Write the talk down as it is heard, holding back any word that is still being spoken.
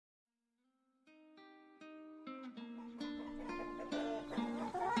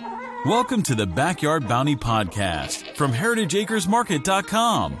Welcome to the Backyard Bounty Podcast from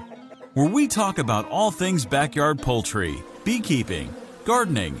heritageacresmarket.com, where we talk about all things backyard poultry, beekeeping,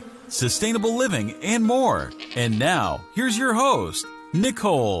 gardening, sustainable living, and more. And now, here's your host,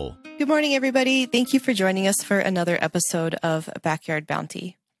 Nicole. Good morning, everybody. Thank you for joining us for another episode of Backyard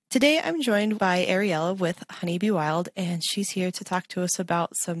Bounty. Today, I'm joined by Ariella with Honeybee Wild, and she's here to talk to us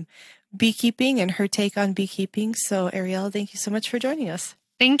about some beekeeping and her take on beekeeping. So, Ariella, thank you so much for joining us.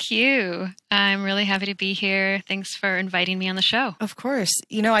 Thank you. I'm really happy to be here. Thanks for inviting me on the show. Of course.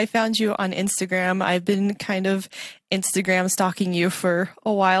 You know, I found you on Instagram. I've been kind of Instagram stalking you for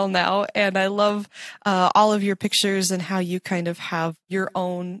a while now, and I love all of your pictures and how you kind of have your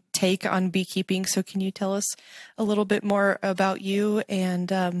own take on beekeeping. So can you tell us a little bit more about you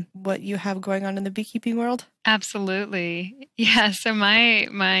and what you have going on in the beekeeping world? Absolutely. Yeah, so my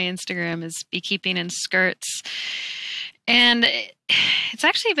Instagram is Beekeeping in Skirts. And it's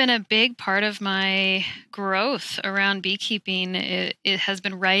actually been a big part of my growth around beekeeping. It has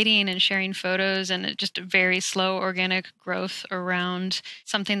been writing and sharing photos and just a very slow organic growth around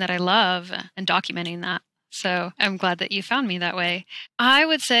something that I love and documenting that. So I'm glad that you found me that way. I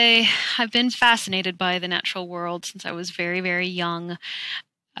would say I've been fascinated by the natural world since I was very, very young.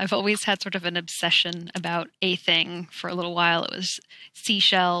 I've always had sort of an obsession about a thing. For a little while, it was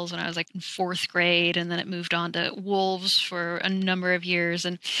seashells when I was like in fourth grade, and then it moved on to wolves for a number of years.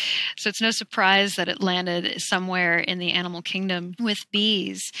 And so it's no surprise that it landed somewhere in the animal kingdom with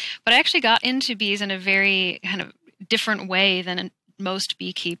bees. But I actually got into bees in a very kind of different way than most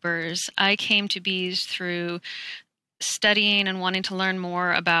beekeepers. I came to bees through studying and wanting to learn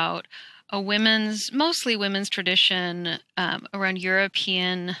more about a mostly women's tradition around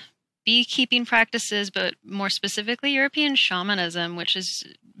European beekeeping practices, but more specifically European shamanism, which is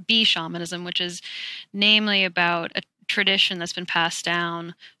bee shamanism, which is namely about a tradition that's been passed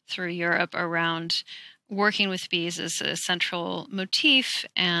down through Europe around working with bees as a central motif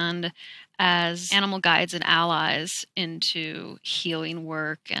and as animal guides and allies into healing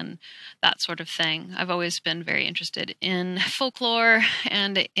work and that sort of thing. I've always been very interested in folklore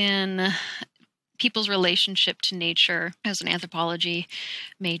and in people's relationship to nature as an anthropology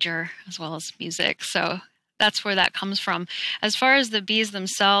major as well as music. So that's where that comes from. As far as the bees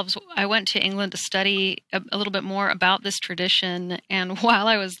themselves, I went to England to study a little bit more about this tradition. And while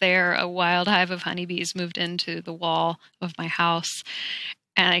I was there, a wild hive of honeybees moved into the wall of my house.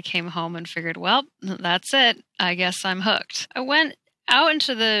 And I came home and figured, well, that's it. I guess I'm hooked. I went out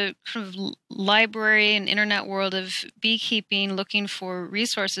into the kind of library and internet world of beekeeping looking for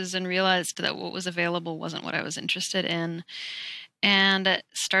resources and realized that what was available wasn't what I was interested in. And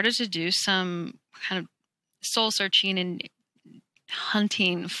started to do some kind of soul searching and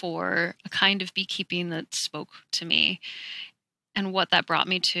hunting for a kind of beekeeping that spoke to me. And what that brought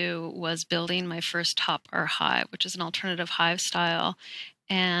me to was building my first top bar hive, which is an alternative hive style,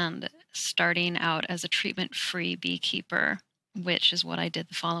 and starting out as a treatment-free beekeeper, which is what I did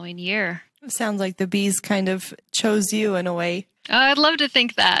the following year. It sounds like the bees kind of chose you in a way. Oh, I'd love to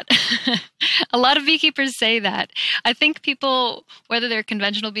think that. A lot of beekeepers say that. I think people, whether they're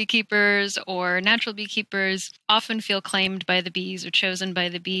conventional beekeepers or natural beekeepers, often feel claimed by the bees or chosen by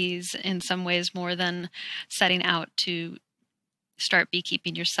the bees in some ways more than setting out to start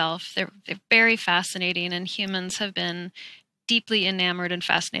beekeeping yourself. They're very fascinating, and humans have been deeply enamored and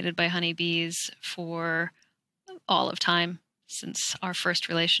fascinated by honeybees for all of time. Since our first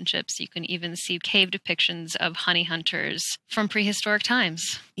relationships, you can even see cave depictions of honey hunters from prehistoric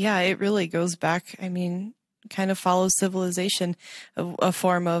times. Yeah, it really goes back. I mean, kind of follows civilization, a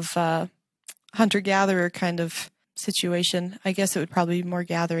form of hunter-gatherer kind of situation. I guess it would probably be more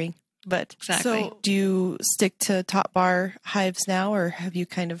gathering. But exactly. So do you stick to top bar hives now, or have you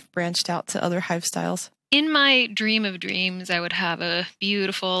kind of branched out to other hive styles? In my dream of dreams, I would have a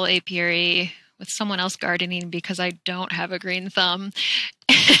beautiful apiary with someone else gardening because I don't have a green thumb,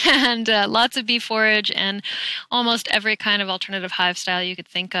 and lots of bee forage and almost every kind of alternative hive style you could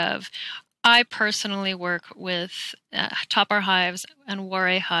think of. I personally work with top bar hives and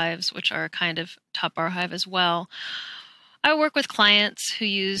Warre hives, which are a kind of top bar hive as well. I work with clients who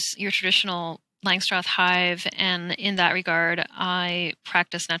use your traditional Langstroth hive, and in that regard, I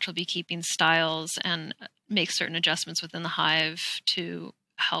practice natural beekeeping styles and make certain adjustments within the hive to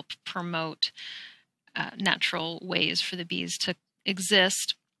help promote natural ways for the bees to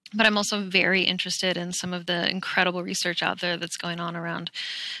exist. But I'm also very interested in some of the incredible research out there that's going on around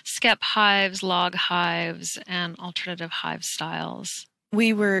skep hives, log hives, and alternative hive styles.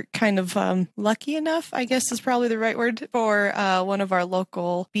 We were kind of lucky enough, I guess is probably the right word, for one of our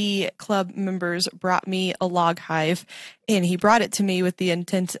local bee club members brought me a log hive, and he brought it to me with the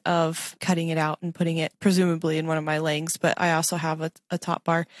intent of cutting it out and putting it presumably in one of my layings, but I also have a top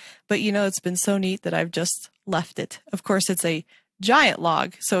bar. But it's been so neat that I've just left it. Of course, it's a giant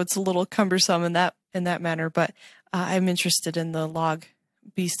log, so it's a little cumbersome in that manner, but I'm interested in the log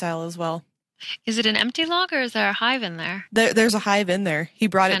bee style as well. Is it an empty log or is there a hive in there? There's a hive in there. He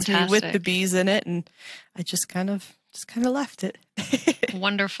brought Fantastic. it to me with the bees in it, and I just kind of left it.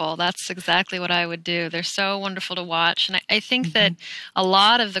 Wonderful. That's exactly what I would do. They're so wonderful to watch. And I think that a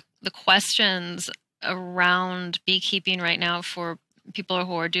lot of the questions around beekeeping right now for people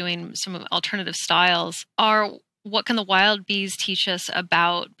who are doing some alternative styles are, what can the wild bees teach us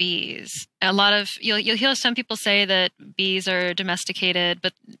about bees? A lot of, you'll hear some people say that bees are domesticated,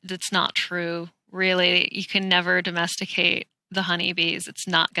 but that's not true. Really, you can never domesticate the honeybees. It's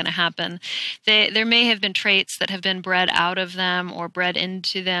not going to happen. There may have been traits that have been bred out of them or bred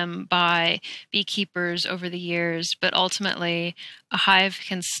into them by beekeepers over the years, but ultimately a hive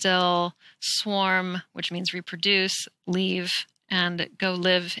can still swarm, which means reproduce, leave, and go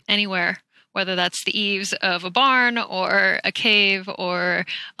live anywhere, whether that's the eaves of a barn or a cave or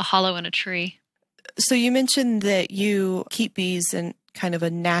a hollow in a tree. So you mentioned that you keep bees in kind of a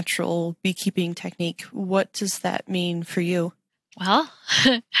natural beekeeping technique. What does that mean for you? Well,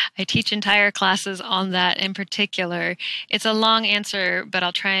 I teach entire classes on that in particular. It's a long answer, but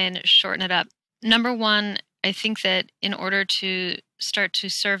I'll try and shorten it up. Number one, I think that in order to start to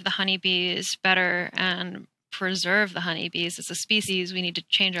serve the honeybees better and preserve the honeybees as a species, we need to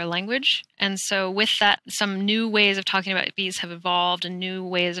change our language. And so with that, some new ways of talking about bees have evolved and new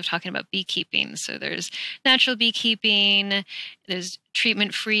ways of talking about beekeeping. So there's natural beekeeping, there's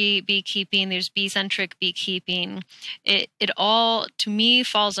treatment-free beekeeping, there's bee-centric beekeeping. It all, to me,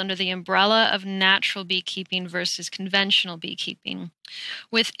 falls under the umbrella of natural beekeeping versus conventional beekeeping.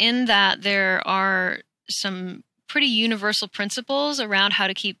 Within that, there are some pretty universal principles around how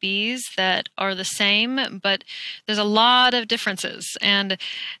to keep bees that are the same, but there's a lot of differences. And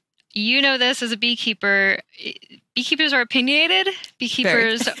you know this as a beekeeper, beekeepers are opinionated,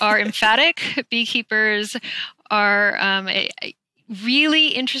 beekeepers are emphatic, beekeepers are really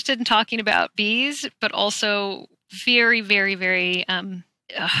interested in talking about bees, but also very, very, very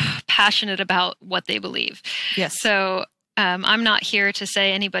passionate about what they believe. Yes. So I'm not here to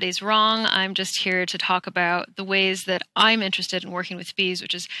say anybody's wrong. I'm just here to talk about the ways that I'm interested in working with bees,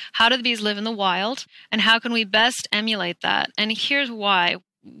 which is how do the bees live in the wild and how can we best emulate that? And here's why.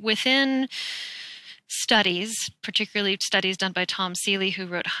 Within studies, particularly studies done by Tom Seeley, who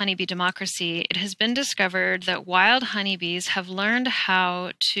wrote Honeybee Democracy, it has been discovered that wild honeybees have learned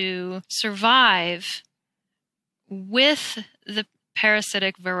how to survive with the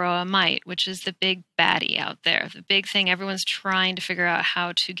parasitic Varroa mite, which is the big baddie out there, the big thing everyone's trying to figure out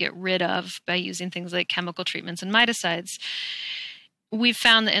how to get rid of by using things like chemical treatments and miticides. We've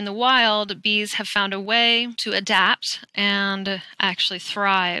found that in the wild, bees have found a way to adapt and actually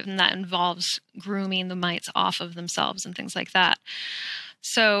thrive, and that involves grooming the mites off of themselves and things like that.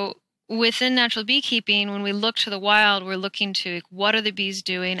 So within natural beekeeping, when we look to the wild, we're looking to what are the bees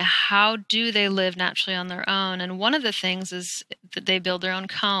doing? How do they live naturally on their own? And one of the things is that they build their own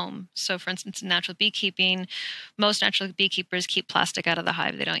comb. So for instance, in natural beekeeping, most natural beekeepers keep plastic out of the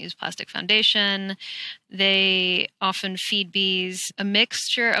hive. They don't use plastic foundation. They often feed bees a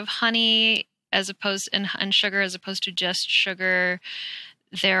mixture of honey as opposed and sugar as opposed to just sugar.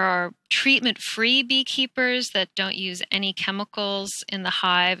 There are treatment-free beekeepers that don't use any chemicals in the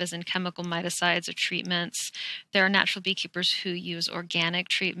hive, as in chemical miticides or treatments. There are natural beekeepers who use organic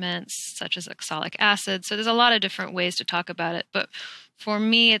treatments, such as oxalic acid. So there's a lot of different ways to talk about it. But for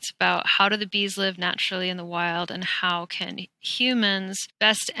me, it's about how do the bees live naturally in the wild and how can humans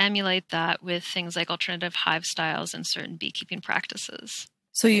best emulate that with things like alternative hive styles and certain beekeeping practices.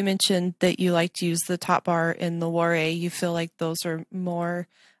 So you mentioned that you like to use the top bar in the Warre. You feel like those are more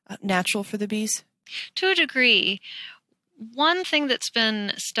natural for the bees? To a degree. One thing that's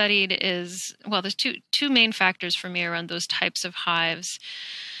been studied is, well, there's two main factors for me around those types of hives.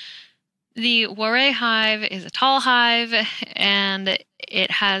 The Warre hive is a tall hive, and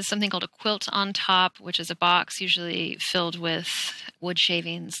it has something called a quilt on top, which is a box usually filled with wood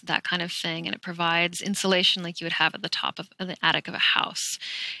shavings, that kind of thing, and it provides insulation like you would have at the top of the attic of a house.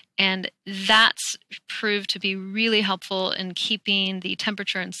 And that's proved to be really helpful in keeping the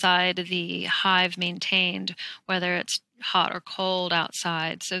temperature inside the hive maintained, whether it's hot or cold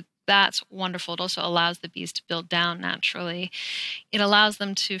outside. So that's wonderful. It also allows the bees to build down naturally. It allows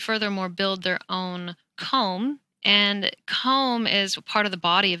them to furthermore build their own comb And comb is part of the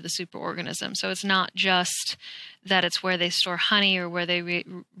body of the superorganism. So it's not just that it's where they store honey or where they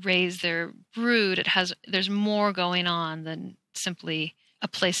raise their brood. There's more going on than simply a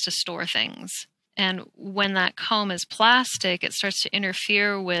place to store things. And when that comb is plastic, it starts to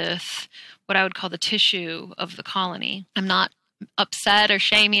interfere with what I would call the tissue of the colony. I'm not upset or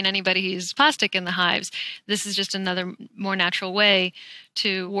shaming anybody who uses plastic in the hives. This is just another more natural way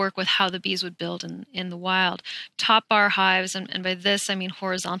to work with how the bees would build in the wild. Top bar hives, and by this I mean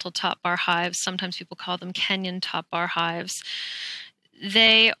horizontal top bar hives, sometimes people call them Kenyan top bar hives.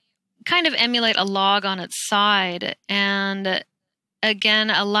 They kind of emulate a log on its side and again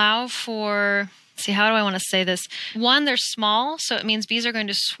allow for, how do I want to say this? One, they're small, so it means bees are going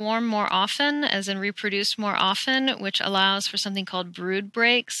to swarm more often, as in reproduce more often, which allows for something called brood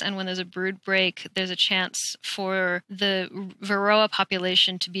breaks. And when there's a brood break, there's a chance for the varroa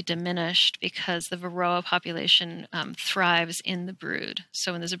population to be diminished because the varroa population thrives in the brood.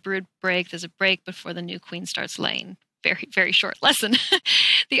 So when there's a brood break, there's a break before the new queen starts laying. Very, very short lesson.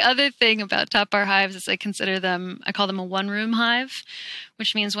 The other thing about top bar hives is I call them a one-room hive,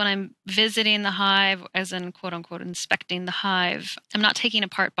 which means when I'm visiting the hive, as in quote-unquote inspecting the hive, I'm not taking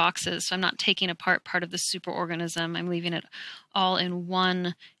apart boxes, so I'm not taking apart part of the superorganism. I'm leaving it all in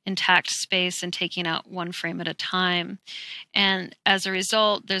one intact space and taking out one frame at a time. And as a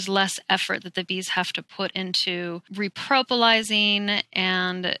result, there's less effort that the bees have to put into repropolizing,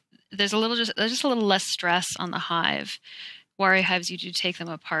 and there's just a little less stress on the hive. Wari hives, you do take them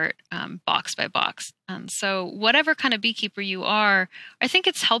apart box by box. So whatever kind of beekeeper you are, I think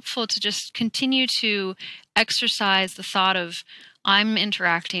it's helpful to just continue to exercise the thought of I'm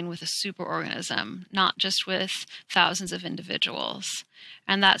interacting with a superorganism, not just with thousands of individuals.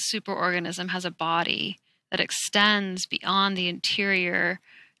 And that superorganism has a body that extends beyond the interior,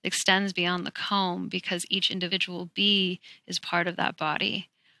 extends beyond the comb, because each individual bee is part of that body.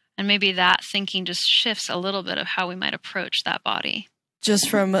 And maybe that thinking just shifts a little bit of how we might approach that body. Just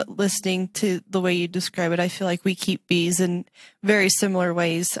from listening to the way you describe it, I feel like we keep bees in very similar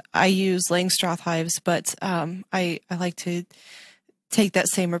ways. I use Langstroth hives, but I like to take that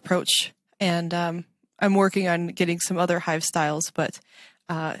same approach. And I'm working on getting some other hive styles, but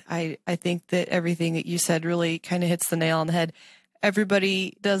I think that everything that you said really kind of hits the nail on the head.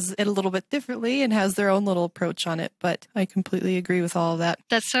 Everybody does it a little bit differently and has their own little approach on it, but I completely agree with all of that.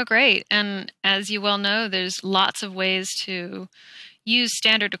 That's so great. And as you well know, there's lots of ways to use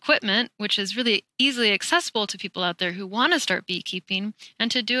standard equipment, which is really easily accessible to people out there who want to start beekeeping, and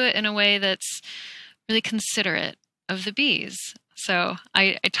to do it in a way that's really considerate of the bees. So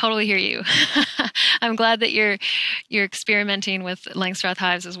I totally hear you. I'm glad that you're experimenting with Langstroth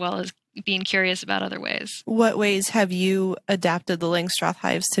hives as well as being curious about other ways. What ways have you adapted the Langstroth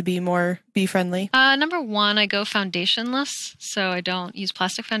hives to be more bee-friendly? Number one, I go foundationless, so I don't use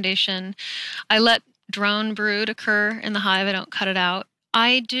plastic foundation. I let drone brood occur in the hive. I don't cut it out.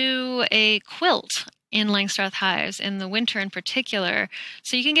 I do a quilt in Langstroth hives in the winter in particular.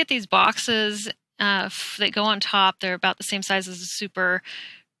 So you can get these boxes that go on top. They're about the same size as a super,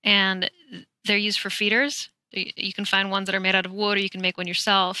 and they're used for feeders. You can find ones that are made out of wood, or you can make one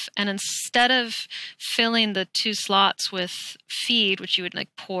yourself. And instead of filling the two slots with feed, which you would like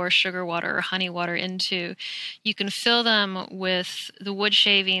pour sugar water or honey water into, you can fill them with the wood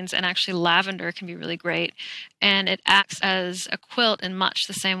shavings, and actually lavender can be really great. And it acts as a quilt in much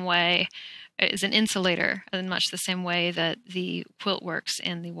the same way, is an insulator in much the same way that the quilt works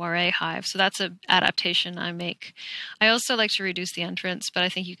in the Wari hive. So that's an adaptation I make. I also like to reduce the entrance, but I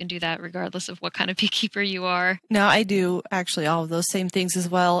think you can do that regardless of what kind of beekeeper you are. No, I do actually all of those same things as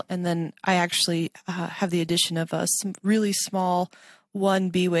well. And then I actually have the addition of a really small one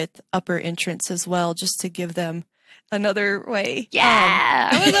bee width upper entrance as well, just to give them another way. Yeah,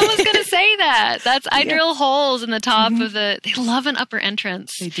 I was almost going to say that. I drill holes in the top of they love an upper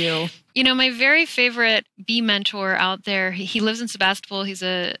entrance. They do. You know, my very favorite bee mentor out there, he lives in Sebastopol.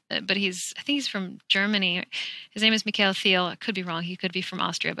 I think he's from Germany. His name is Michael Thiel. I could be wrong. He could be from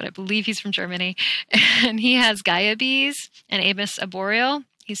Austria, but I believe he's from Germany. And he has Gaia bees and Amis arboreal.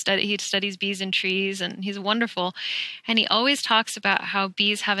 He studies bees in trees, and he's wonderful. And he always talks about how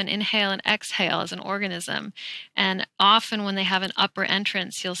bees have an inhale and exhale as an organism. And often when they have an upper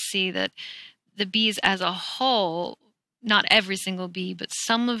entrance, you'll see that the bees as a whole, not every single bee, but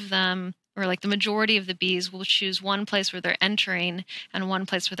some of them, or like the majority of the bees, will choose one place where they're entering and one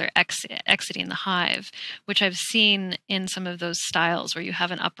place where they're exiting the hive, which I've seen in some of those styles where you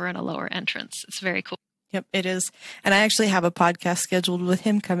have an upper and a lower entrance. It's very cool. Yep, it is. And I actually have a podcast scheduled with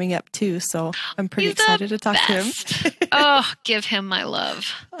him coming up too, so I'm pretty excited to talk to him. Oh, give him my love.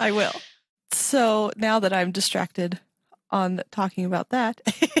 I will. So now that I'm distracted on talking about that,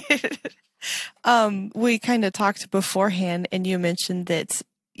 we kind of talked beforehand, and you mentioned that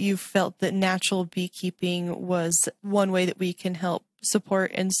you felt that natural beekeeping was one way that we can help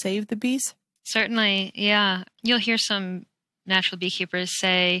support and save the bees. Certainly, yeah. You'll hear some natural beekeepers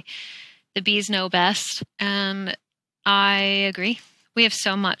say the bees know best, and I agree. We have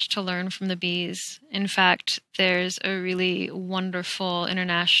so much to learn from the bees. In fact, there's a really wonderful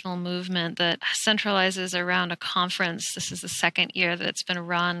international movement that centralizes around a conference. This is the second year that it's been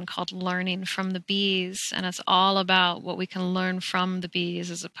run, called Learning from the Bees. And it's all about what we can learn from the bees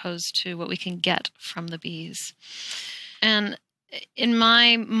as opposed to what we can get from the bees. And in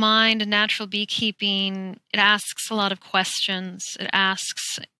my mind, natural beekeeping, it asks a lot of questions. It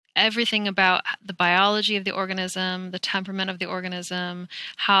asks everything about the biology of the organism, the temperament of the organism,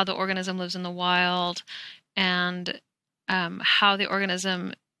 how the organism lives in the wild, and how the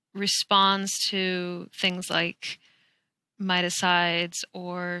organism responds to things like miticides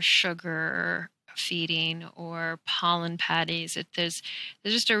or sugar feeding or pollen patties. There's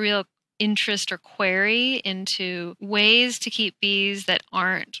just a real interest or query into ways to keep bees that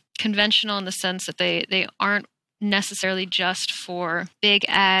aren't conventional, in the sense that they aren't necessarily just for big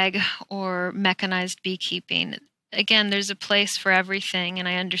ag or mechanized beekeeping. Again, there's a place for everything, and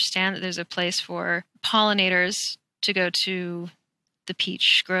I understand that there's a place for pollinators to go to the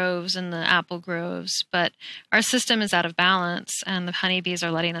peach groves and the apple groves, but our system is out of balance, and the honeybees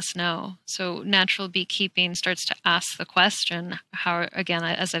are letting us know. So natural beekeeping starts to ask the question, how, again,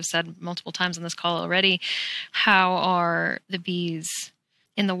 as I've said multiple times on this call already, how are the bees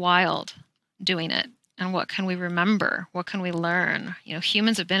in the wild doing it? And what can we remember? What can we learn? You know,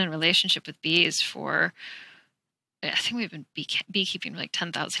 humans have been in relationship with bees for, I think we've been beekeeping for like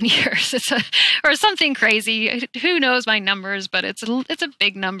 10,000 years. Or something crazy. Who knows my numbers, but it's a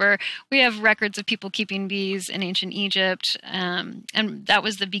big number. We have records of people keeping bees in ancient Egypt, and that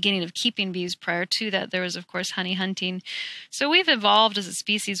was the beginning of keeping bees. Prior to that, there was, of course, honey hunting. So we've evolved as a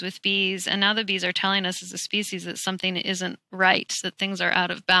species with bees, and now the bees are telling us as a species that something isn't right, that things are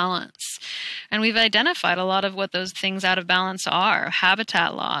out of balance. And we've identified a lot of what those things out of balance are: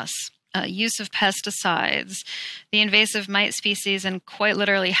 habitat loss, use of pesticides, the invasive mite species, and quite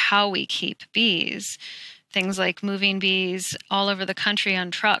literally how we keep bees. Things like moving bees all over the country on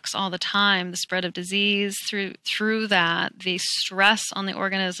trucks all the time, the spread of disease through that, the stress on the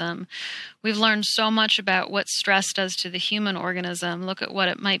organism. We've learned so much about what stress does to the human organism. Look at what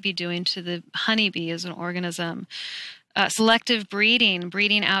it might be doing to the honeybee as an organism. Selective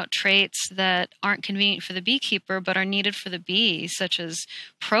breeding out traits that aren't convenient for the beekeeper but are needed for the bee, such as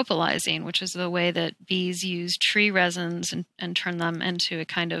propolising, which is the way that bees use tree resins and turn them into a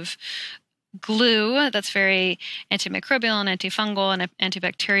kind of glue that's very antimicrobial and antifungal and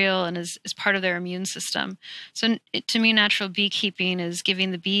antibacterial and is part of their immune system. So to me, natural beekeeping is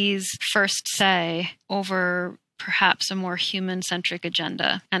giving the bees first say over perhaps a more human-centric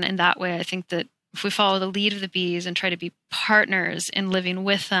agenda. And in that way, I think that if we follow the lead of the bees and try to be partners in living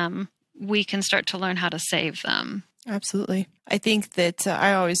with them, we can start to learn how to save them. Absolutely. I think that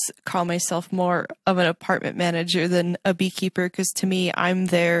I always call myself more of an apartment manager than a beekeeper, because to me, I'm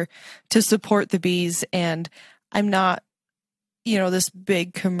there to support the bees, and I'm not, this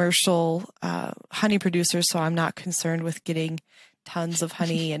big commercial honey producer, so I'm not concerned with getting tons of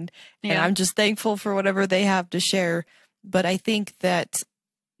honey, and I'm just thankful for whatever they have to share. But I think that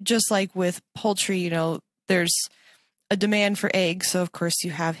just like with poultry, there's a demand for eggs. So of course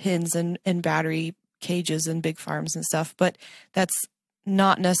you have hens and battery cages and big farms and stuff, but that's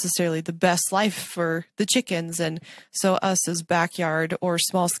not necessarily the best life for the chickens. And so us as backyard or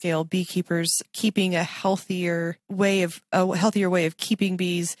small scale beekeepers, keeping a healthier way of keeping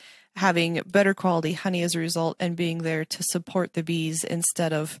bees, having better quality honey as a result, and being there to support the bees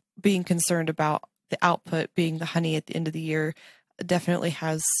instead of being concerned about the output being the honey at the end of the year, definitely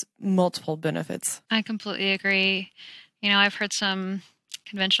has multiple benefits. I completely agree. I've heard some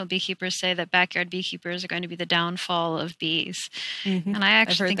conventional beekeepers say that backyard beekeepers are going to be the downfall of bees. Mm-hmm. And I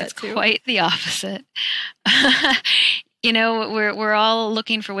actually think it's quite the opposite. We're all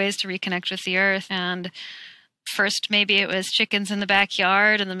looking for ways to reconnect with the earth, and first, maybe it was chickens in the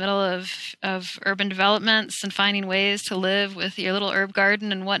backyard in the middle of urban developments and finding ways to live with your little herb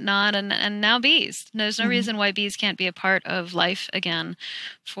garden and whatnot. And now bees. There's no reason why bees can't be a part of life again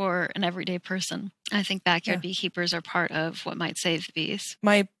for an everyday person. I think backyard beekeepers are part of what might save the bees.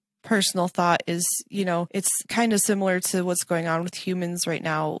 My personal thought is, it's kind of similar to what's going on with humans right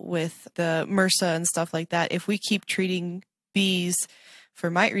now with the MRSA and stuff like that. If we keep treating bees for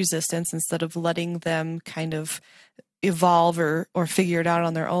mite resistance instead of letting them kind of evolve or figure it out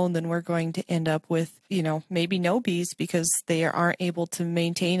on their own, then we're going to end up with, maybe no bees because they aren't able to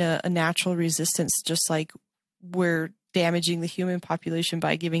maintain a natural resistance, just like we're damaging the human population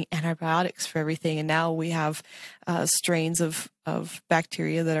by giving antibiotics for everything. And now we have strains of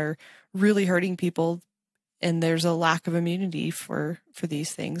bacteria that are really hurting people, and there's a lack of immunity for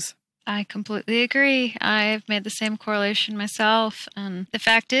these things. I completely agree. I've made the same correlation myself. And the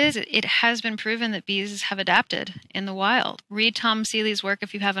fact is, it has been proven that bees have adapted in the wild. Read Tom Seeley's work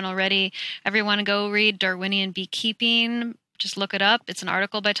if you haven't already. Everyone go read Darwinian Beekeeping. Just look it up. It's an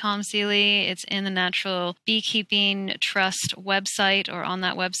article by Tom Seeley. It's in the Natural Beekeeping Trust website or on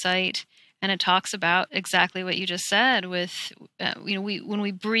that website. And it talks about exactly what you just said with, when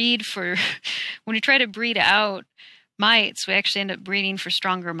we try to breed out mites, we actually end up breeding for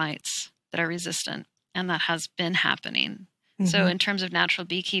stronger mites that are resistant. And that has been happening. Mm-hmm. So in terms of natural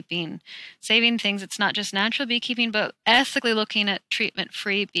beekeeping, saving things, it's not just natural beekeeping, but ethically looking at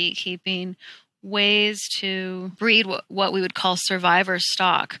treatment-free beekeeping, ways to breed what we would call survivor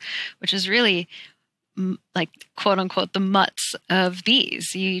stock, which is really like, quote unquote, the mutts of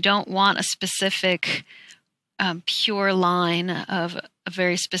bees. You don't want a specific pure line of a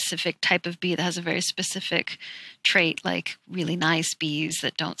very specific type of bee that has a very specific trait, like really nice bees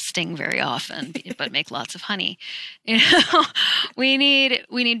that don't sting very often but make lots of honey. We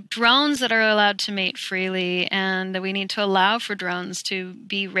need drones that are allowed to mate freely, and we need to allow for drones to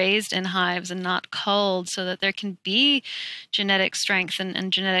be raised in hives and not culled, so that there can be genetic strength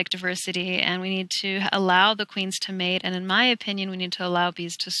and genetic diversity. And we need to allow the queens to mate, and in my opinion, we need to allow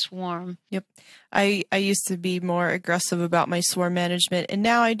bees to swarm. Yep. I used to be more aggressive about my swarm management, and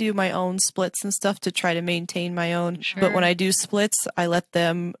now I do my own splits and stuff to try to maintain my own. Sure. But when I do splits, I let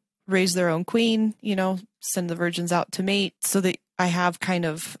them raise their own queen, send the virgins out to mate, so that I have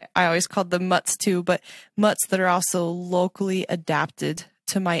I always called them mutts too, but mutts that are also locally adapted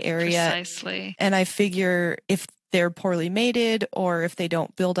to my area. Precisely. And I figure if they're poorly mated, or if they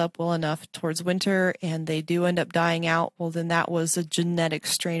don't build up well enough towards winter and they do end up dying out, well, then that was a genetic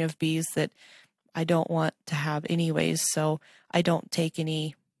strain of bees that I don't want to have anyways. So I don't take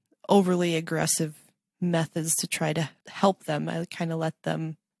any overly aggressive methods to try to help them. I kind of let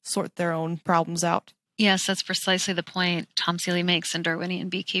them sort their own problems out. Yes, that's precisely the point Tom Seeley makes in Darwinian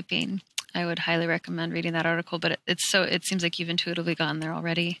Beekeeping. I would highly recommend reading that article, but it seems like you've intuitively gotten there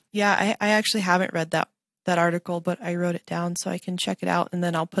already. Yeah, I actually haven't read that article, but I wrote it down so I can check it out, and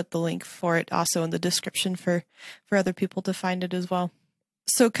then I'll put the link for it also in the description for other people to find it as well.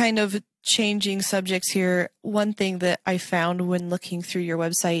 So kind of changing subjects here, one thing that I found when looking through your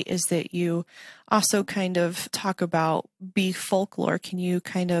website is that you also kind of talk about bee folklore. Can you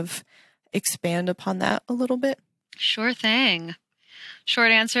kind of expand upon that a little bit? Sure thing.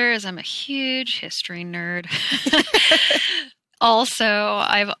 Short answer is I'm a huge history nerd. Also,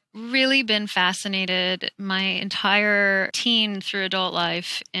 I've really been fascinated my entire teen through adult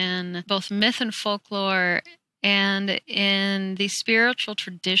life in both myth and folklore, and in the spiritual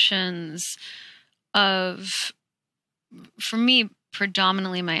traditions of, for me,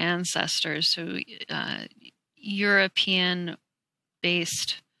 predominantly my ancestors, so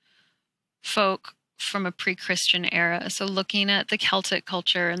European-based folk from a pre-Christian era. So looking at the Celtic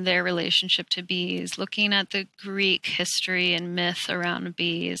culture and their relationship to bees, looking at the Greek history and myth around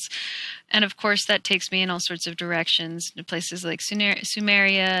bees. And of course, that takes me in all sorts of directions to places like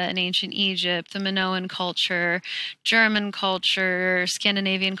Sumeria and ancient Egypt, the Minoan culture, German culture,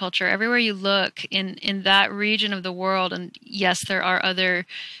 Scandinavian culture, everywhere you look in that region of the world. And yes, there are other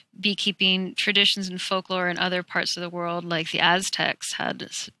beekeeping traditions and folklore in other parts of the world, like the Aztecs had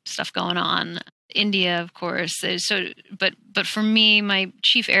stuff going on. India, of course. But for me, my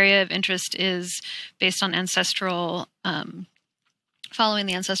chief area of interest is based on ancestral, following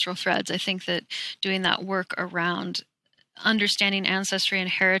the ancestral threads. I think that doing that work around understanding ancestry and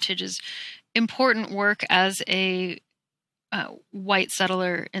heritage is important work as a white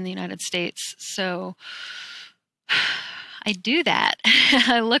settler in the United States. So I do that.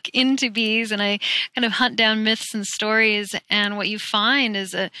 I look into bees and I kind of hunt down myths and stories. And what you find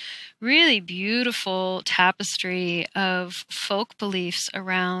is a really beautiful tapestry of folk beliefs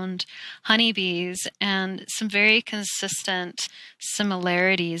around honeybees and some very consistent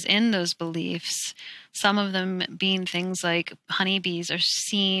similarities in those beliefs. Some of them being things like honeybees are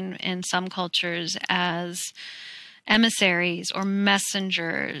seen in some cultures as emissaries or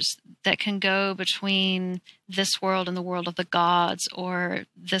messengers that can go between this world and the world of the gods, or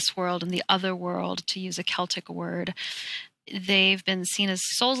this world and the other world, to use a Celtic word. They've been seen as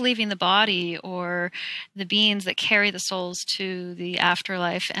souls leaving the body, or the beings that carry the souls to the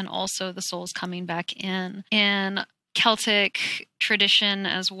afterlife, and also the souls coming back in. And Celtic tradition,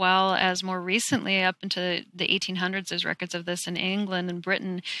 as well as more recently up into the 1800s, there's records of this in England and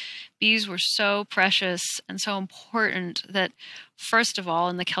Britain. Bees were so precious and so important that, first of all,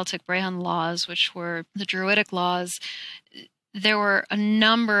 in the Celtic Brehon laws, which were the Druidic laws, there were a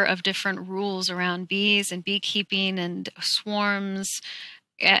number of different rules around bees and beekeeping and swarms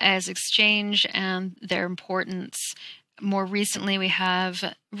as exchange and their importance. More recently, we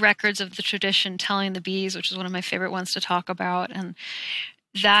have records of the tradition telling the bees, which is one of my favorite ones to talk about. And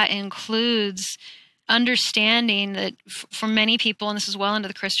that includes understanding that for many people, and this is well into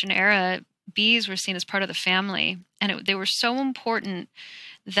the Christian era, bees were seen as part of the family. And they were so important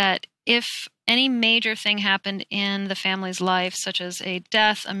that if any major thing happened in the family's life, such as a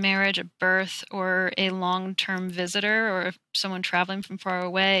death, a marriage, a birth, or a long-term visitor, or someone traveling from far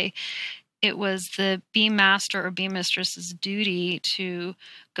away, it was the bee master or bee mistress's duty to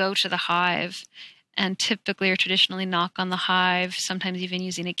go to the hive and typically or traditionally knock on the hive, sometimes even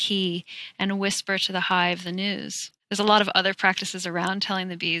using a key, and whisper to the hive the news. There's a lot of other practices around telling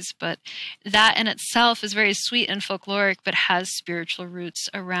the bees, but that in itself is very sweet and folkloric, but has spiritual roots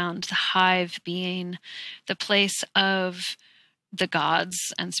around the hive being the place of the gods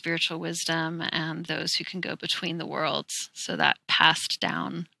and spiritual wisdom and those who can go between the worlds. So that passed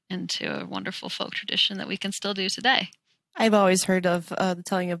down into a wonderful folk tradition that we can still do today. I've always heard of the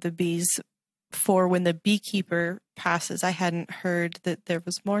telling of the bees for when the beekeeper passes. I hadn't heard that there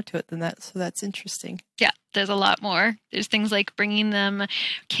was more to it than that, so that's interesting. Yeah, there's a lot more. There's things like bringing them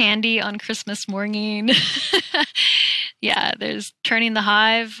candy on Christmas morning. Yeah, there's turning the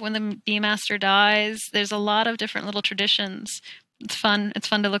hive when the bee master dies. There's a lot of different little traditions. It's fun. It's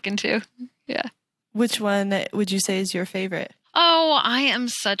fun to look into. Yeah. Which one would you say is your favorite? Oh, I am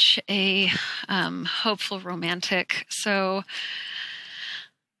such a hopeful romantic. So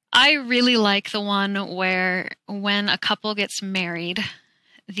I really like the one where when a couple gets married,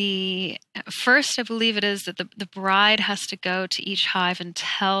 the first, I believe it is that the bride has to go to each hive and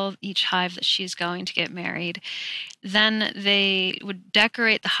tell each hive that she's going to get married. Then they would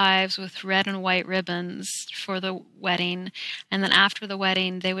decorate the hives with red and white ribbons for the wedding. And then after the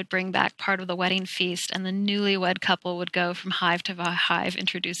wedding, they would bring back part of the wedding feast, and the newlywed couple would go from hive to hive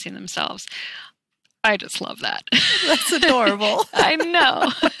introducing themselves. I just love that. That's adorable. I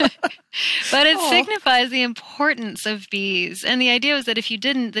know. But it signifies the importance of bees. And the idea was that if you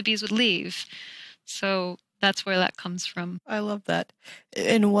didn't, the bees would leave. So that's where that comes from. I love that.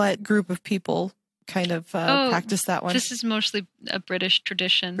 And what group of people kind of practice that one? This is mostly a British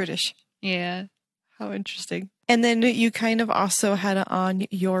tradition. British. Yeah. How interesting. And then you kind of also had on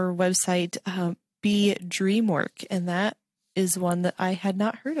your website Bee Dreamwork, and that is one that I had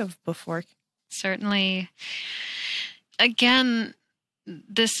not heard of before. Certainly. Again,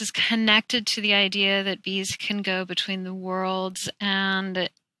 this is connected to the idea that bees can go between the worlds, and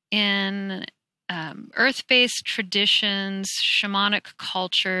in earth-based traditions, shamanic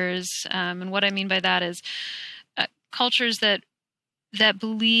cultures, and what I mean by that is cultures that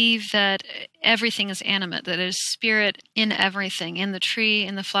believe that everything is animate, that there's spirit in everything, in the tree,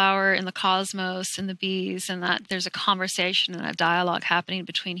 in the flower, in the cosmos, in the bees, and that there's a conversation and a dialogue happening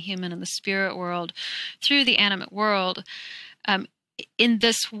between human and the spirit world through the animate world. In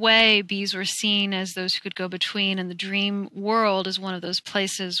this way, bees were seen as those who could go between, and the dream world is one of those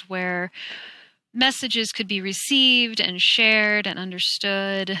places where messages could be received and shared and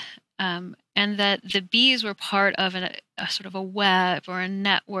understood, and that the bees were part of a sort of a web or a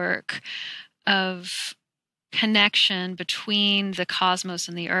network of connection between the cosmos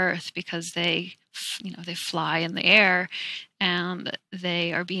and the earth, because they fly in the air, and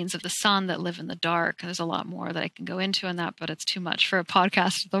they are beings of the sun that live in the dark. There's a lot more that I can go into on that, but it's too much for a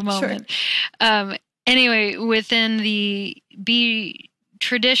podcast at the moment. Sure. Anyway, within the bee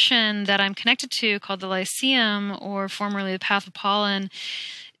tradition that I'm connected to, called the Lyceum, or formerly the Path of Pollen,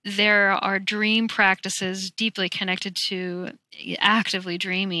 there are dream practices deeply connected to actively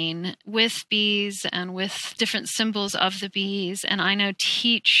dreaming with bees and with different symbols of the bees. And I now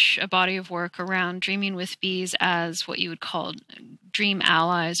teach a body of work around dreaming with bees as what you would call dream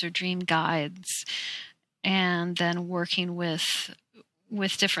allies or dream guides, and then working with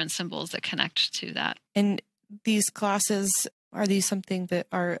different symbols that connect to that. And these classes, are these something that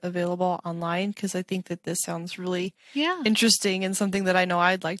are available online? Because I think that this sounds really interesting and something that I know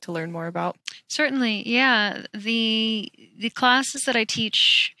I'd like to learn more about. Certainly, yeah. The classes that I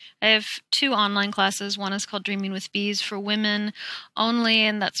teach, I have 2 online classes. One is called Dreaming with Bees for women only,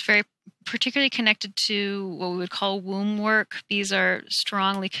 and that's very particularly connected to what we would call womb work. Bees are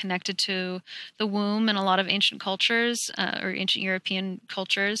strongly connected to the womb in a lot of ancient cultures or ancient European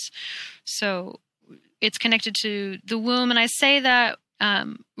cultures. So it's connected to the womb. And I say that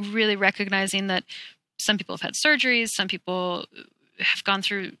really recognizing that some people have had surgeries, some people have gone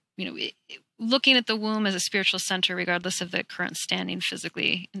through, looking at the womb as a spiritual center, regardless of the current standing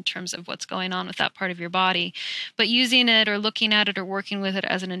physically in terms of what's going on with that part of your body, but using it or looking at it or working with it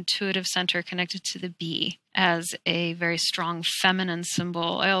as an intuitive center connected to the bee as a very strong feminine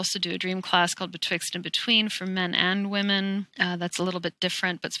symbol. I also do a dream class called Betwixt and Between for men and women. That's a little bit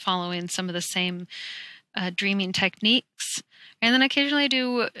different, but it's following some of the same dreaming techniques. And then occasionally I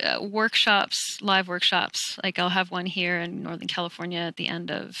do workshops, live workshops. Like I'll have one here in Northern California at the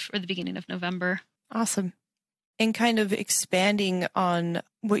end of, or the beginning of November. Awesome. And kind of expanding on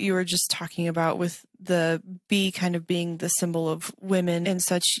what you were just talking about with the bee kind of being the symbol of women and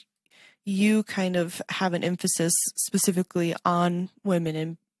such, you kind of have an emphasis specifically on women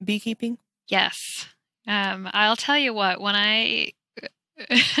in beekeeping? Yes. I'll tell you what, when I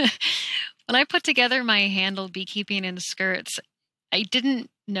when I put together my handle Beekeeping in Skirts, I didn't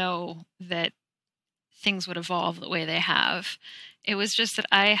know that things would evolve the way they have. It was just that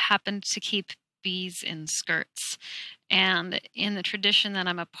I happened to keep bees in skirts. And in the tradition that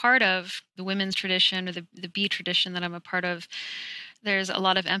I'm a part of, the women's tradition or the bee tradition that I'm a part of, there's a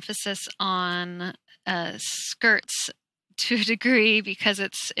lot of emphasis on skirts to a degree because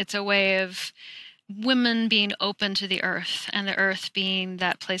it's a way of women being open to the earth and the earth being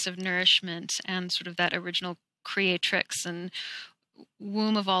that place of nourishment and sort of that original creatrix and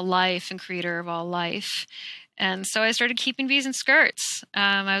womb of all life and creator of all life. And so I started keeping bees in skirts.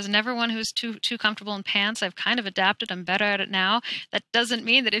 I was never one who was too comfortable in pants. I've kind of adapted. I'm better at it now. That doesn't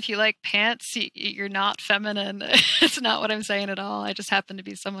mean that if you like pants, you're not feminine. It's not what I'm saying at all. I just happen to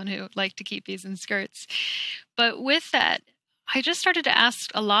be someone who liked to keep bees in skirts. But with that, I just started to ask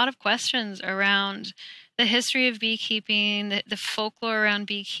a lot of questions around the history of beekeeping, the folklore around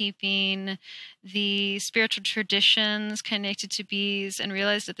beekeeping, the spiritual traditions connected to bees, and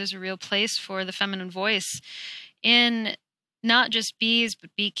realized that there's a real place for the feminine voice in not just bees,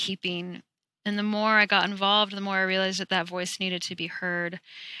 but beekeeping. And the more I got involved, the more I realized that that voice needed to be heard.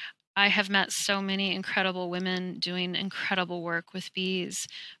 I have met so many incredible women doing incredible work with bees,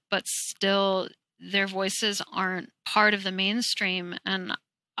 but still their voices aren't part of the mainstream. And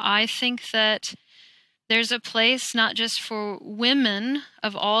I think that there's a place not just for women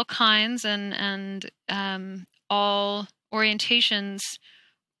of all kinds and all orientations,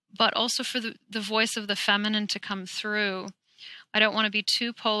 but also for the voice of the feminine to come through. I don't want to be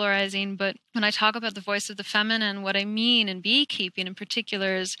too polarizing, but when I talk about the voice of the feminine, what I mean in beekeeping in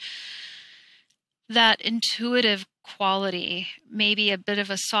particular is that intuitive quality, maybe a bit of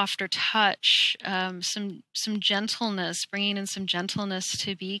a softer touch, some gentleness, bringing in some gentleness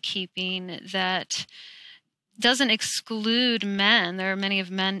to beekeeping that doesn't exclude men. There are many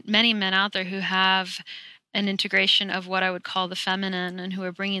men out there who have an integration of what I would call the feminine and who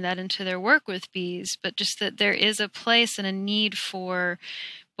are bringing that into their work with bees, but just that there is a place and a need for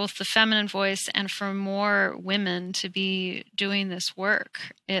both the feminine voice and for more women to be doing this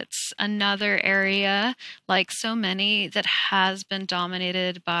work. It's another area, like so many, that has been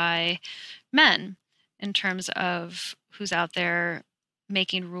dominated by men in terms of who's out there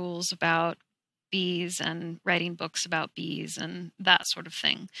making rules about bees and writing books about bees and that sort of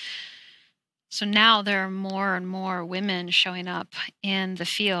thing. So now there are more and more women showing up in the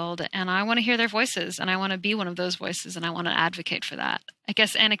field, and I want to hear their voices, and I want to be one of those voices, and I want to advocate for that. I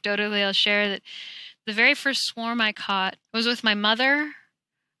guess anecdotally, I'll share that the very first swarm I caught was with my mother.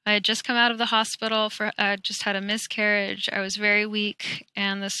 I had just come out of the hospital I just had a miscarriage. I was very weak,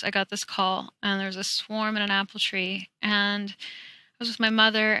 and I got this call, and there was a swarm in an apple tree, and I was with my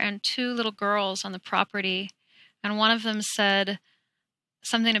mother and two little girls on the property, and one of them said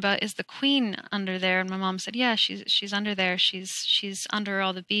something about, is the queen under there? And my mom said, yeah, she's under there. She's under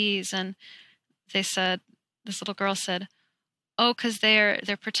all the bees. And this little girl said, oh, because they're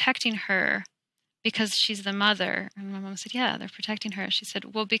protecting her because she's the mother. And my mom said, yeah, they're protecting her. She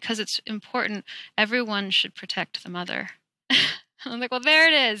said, well, because it's important. Everyone should protect the mother. I'm like, well, there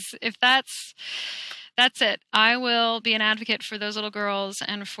it is. If that's it. I will be an advocate for those little girls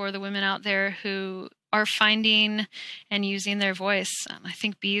and for the women out there who are finding and using their voice. I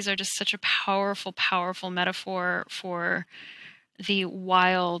think bees are just such a powerful, powerful metaphor for the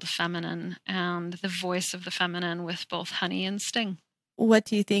wild feminine and the voice of the feminine with both honey and sting. What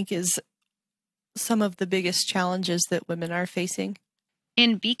do you think is some of the biggest challenges that women are facing?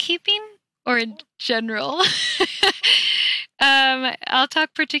 In beekeeping or in general? I'll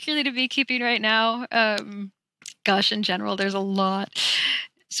talk particularly to beekeeping right now. In general, there's a lot.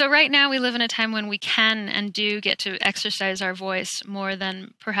 So right now we live in a time when we can and do get to exercise our voice more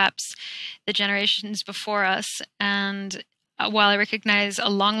than perhaps the generations before us. And while I recognize a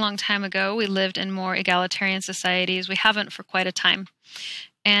long, long time ago, we lived in more egalitarian societies, we haven't for quite a time.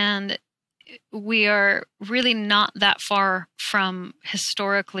 And we are really not that far from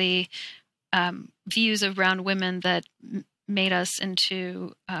historically views around women that made us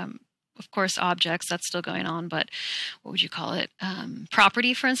into, of course, objects. That's still going on, but what would you call it?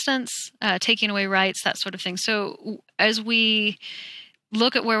 Property, for instance, taking away rights, that sort of thing. So as we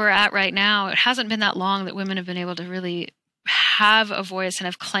look at where we're at right now, it hasn't been that long that women have been able to really have a voice and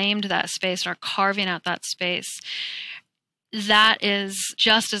have claimed that space and are carving out that space. That is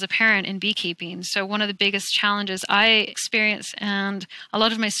just as apparent in beekeeping. So one of the biggest challenges I experience, and a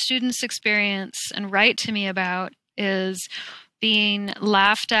lot of my students experience and write to me about, is being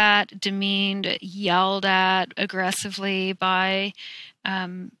laughed at, demeaned, yelled at aggressively by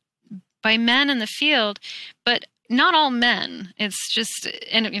men in the field, but not all men. It's just,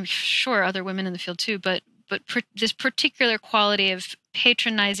 and I'm sure other women in the field too, but this particular quality of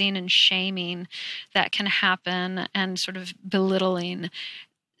patronizing and shaming that can happen and sort of belittling,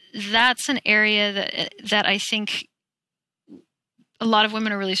 that's an area that I think a lot of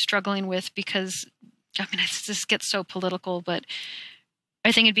women are really struggling with, because, I mean, this gets so political, but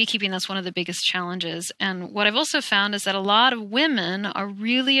I think in beekeeping, that's one of the biggest challenges. And what I've also found is that a lot of women are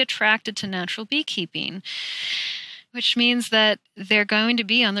really attracted to natural beekeeping, which means that they're going to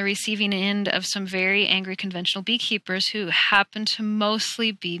be on the receiving end of some very angry conventional beekeepers who happen to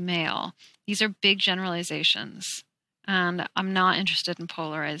mostly be male. These are big generalizations, and I'm not interested in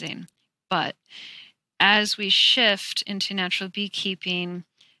polarizing. But as we shift into natural beekeeping,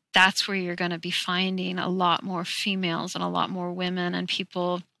 that's where you're going to be finding a lot more females and a lot more women and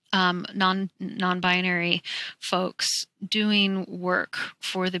people, non-binary folks, doing work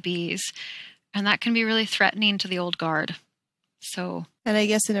for the bees. And that can be really threatening to the old guard. So, and I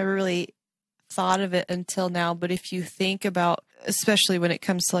guess I never really thought of it until now, but if you think about, especially when it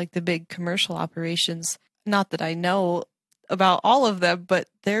comes to like the big commercial operations, not that I know about all of them, but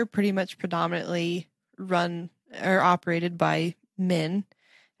they're pretty much predominantly run or operated by men.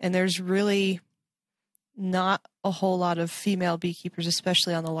 And there's really not a whole lot of female beekeepers,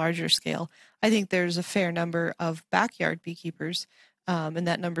 especially on the larger scale. I think there's a fair number of backyard beekeepers, and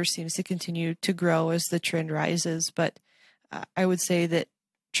that number seems to continue to grow as the trend rises. But I would say that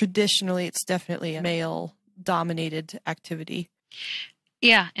traditionally it's definitely a male-dominated activity.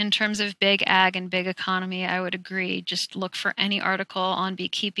 Yeah, in terms of big ag and big economy, I would agree. Just look for any article on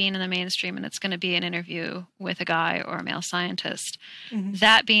beekeeping in the mainstream, and it's going to be an interview with a guy or a male scientist. Mm-hmm.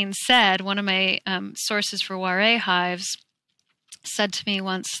 That being said, one of my sources for Ware hives said to me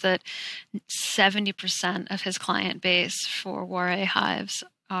once that 70% of his client base for Ware hives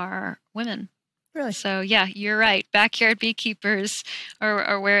are women. Really? So yeah, you're right. Backyard beekeepers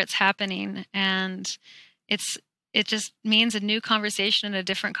are where it's happening, and it just means a new conversation and a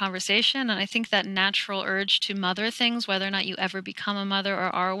different conversation. And I think that natural urge to mother things, whether or not you ever become a mother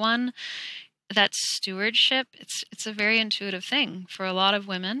or are one, that stewardship, it's a very intuitive thing for a lot of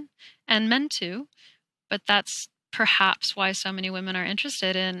women and men too. But that's perhaps why so many women are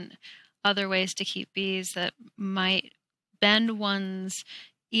interested in other ways to keep bees that might bend one's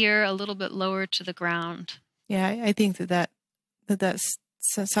ear a little bit lower to the ground. Yeah, I think that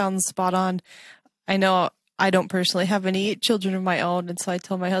sounds spot on. I know I don't personally have any children of my own, and so I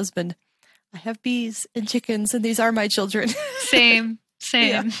tell my husband, I have bees and chickens, and these are my children. Same.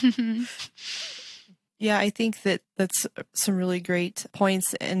 Yeah. Yeah, I think that's some really great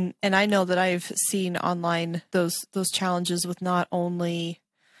points, and I know that I've seen online those challenges with not only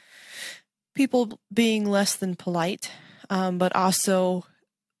people being less than polite, but also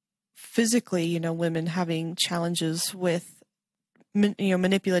physically, women having challenges with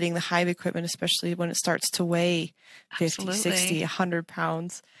manipulating the hive equipment, especially when it starts to weigh 50, Absolutely. 60, 100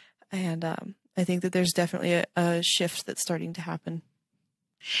 pounds. And I think that there's definitely a shift that's starting to happen.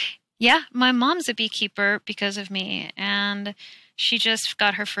 Yeah, my mom's a beekeeper because of me, and she just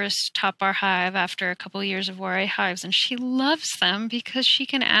got her first top bar hive after a couple of years of Ware hives, and she loves them because she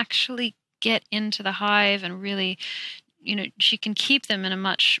can actually get into the hive and really, she can keep them in a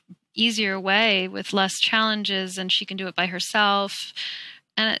much easier way with less challenges, and she can do it by herself.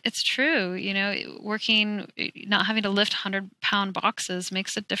 And it's true, working, not having to lift 100-pound boxes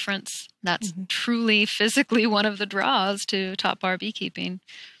makes a difference. That's truly physically one of the draws to top bar beekeeping.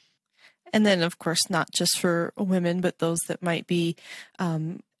 And then, of course, not just for women, but those that might be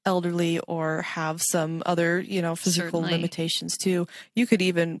elderly or have some other, physical Certainly. limitations too. You could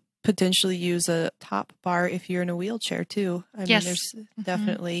even potentially use a top bar if you're in a wheelchair too. I Yes. mean, there's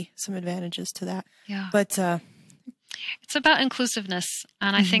definitely some advantages to that. Yeah. But it's about inclusiveness.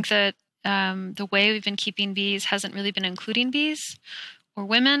 And I think that the way we've been keeping bees hasn't really been including bees or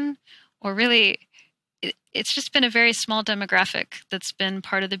women, or really, it's just been a very small demographic that's been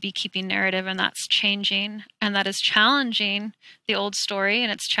part of the beekeeping narrative, and that's changing, and that is challenging the old story,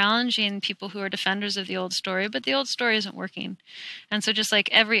 and it's challenging people who are defenders of the old story, but the old story isn't working. And so just like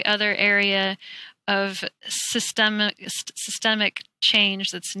every other area of systemic change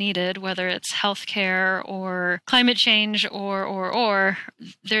that's needed, whether it's healthcare or climate change or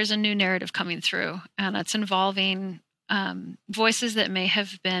there's a new narrative coming through, and it's involving voices that may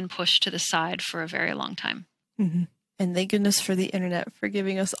have been pushed to the side for a very long time. Mm-hmm. And thank goodness for the internet for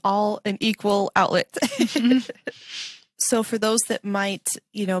giving us all an equal outlet. So for those that might,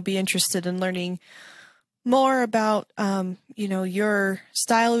 be interested in learning more about, your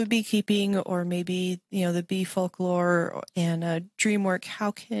style of beekeeping, or maybe, the bee folklore and dream work,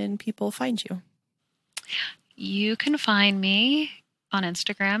 how can people find you? You can find me on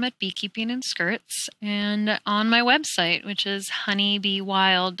Instagram at Beekeeping in Skirts, and on my website, which is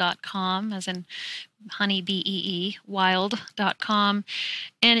honeybeewild.com, as in honeybee, wild.com.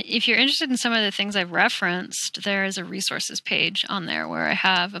 And if you're interested in some of the things I've referenced, there is a resources page on there where I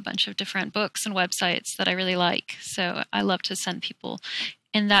have a bunch of different books and websites that I really like. So I love to send people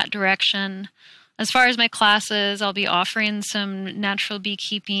in that direction. As far as my classes, I'll be offering some natural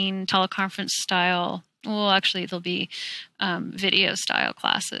beekeeping teleconference style. Well, actually, there'll be video style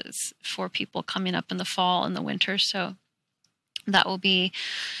classes for people coming up in the fall and the winter. So that will be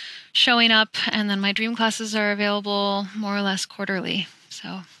showing up. And then my dream classes are available more or less quarterly.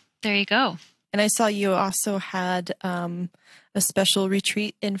 So there you go. And I saw you also had a special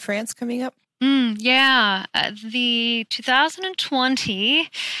retreat in France coming up. Yeah. The 2020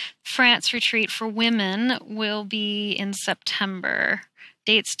 France retreat for women will be in September.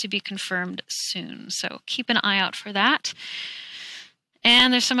 Dates to be confirmed soon. So keep an eye out for that.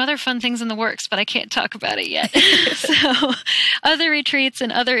 And there's some other fun things in the works, but I can't talk about it yet. So other retreats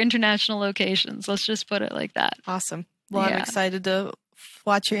and other international locations. Let's just put it like that. Awesome. Well, yeah. I'm excited to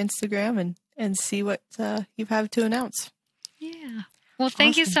watch your Instagram and see what you have to announce. Yeah. Well,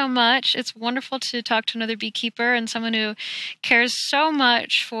 thank you so much. It's wonderful to talk to another beekeeper and someone who cares so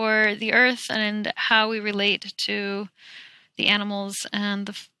much for the earth and how we relate to the animals and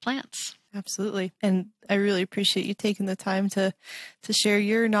the plants. Absolutely. And I really appreciate you taking the time to share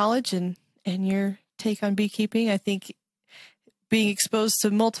your knowledge and your take on beekeeping. I think being exposed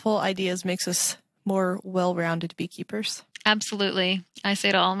to multiple ideas makes us more well-rounded beekeepers. Absolutely. I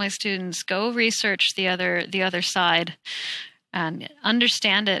say to all my students, go research the other side and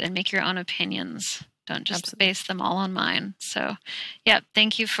understand it and make your own opinions. Don't just base them all on mine. So, yeah,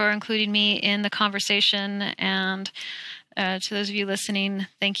 thank you for including me in the conversation. And to those of you listening,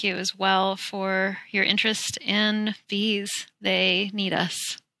 thank you as well for your interest in bees. They need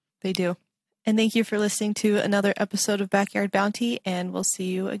us. They do. And thank you for listening to another episode of Backyard Bounty, and we'll see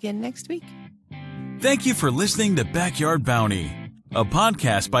you again next week. Thank you for listening to Backyard Bounty, a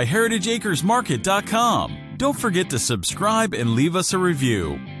podcast by heritageacresmarket.com. Don't forget to subscribe and leave us a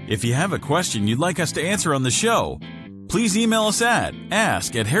review. If you have a question you'd like us to answer on the show, please email us at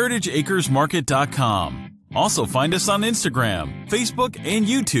ask@heritageacresmarket.com. Also find us on Instagram, Facebook, and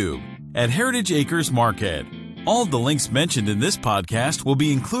YouTube at Heritage Acres Market. All the links mentioned in this podcast will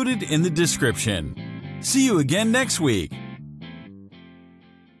be included in the description. See you again next week.